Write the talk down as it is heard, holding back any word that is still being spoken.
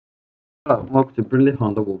Hello, welcome to Brindley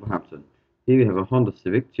Honda Wolverhampton. Here we have a Honda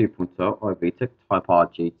Civic 2.0 i-VTEC Type R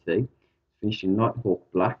GT, finished in Nighthawk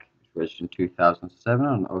Black, registered in 2007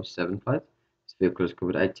 on an 07 plate. This vehicle has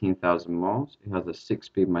covered 18,000 miles. It has a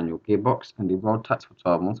 6-speed manual gearbox and the road tax for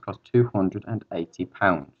 12 months costs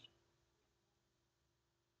 £280.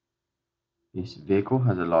 This vehicle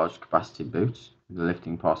has a large capacity boot with a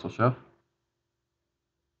lifting parcel shelf.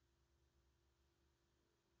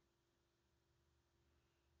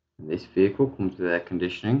 This vehicle comes with air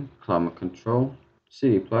conditioning, climate control,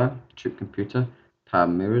 CD player, trip computer, power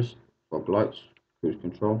mirrors, fog lights, cruise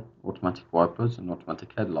control, automatic wipers and automatic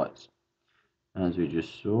headlights. As we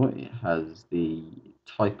just saw, it has the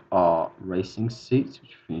Type R racing seats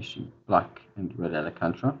which finish in black and red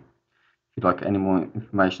Alcantara. If you'd like any more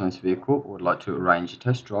information on this vehicle or would like to arrange a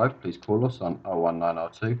test drive, please call us on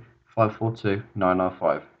 01902 542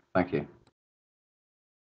 905. Thank you.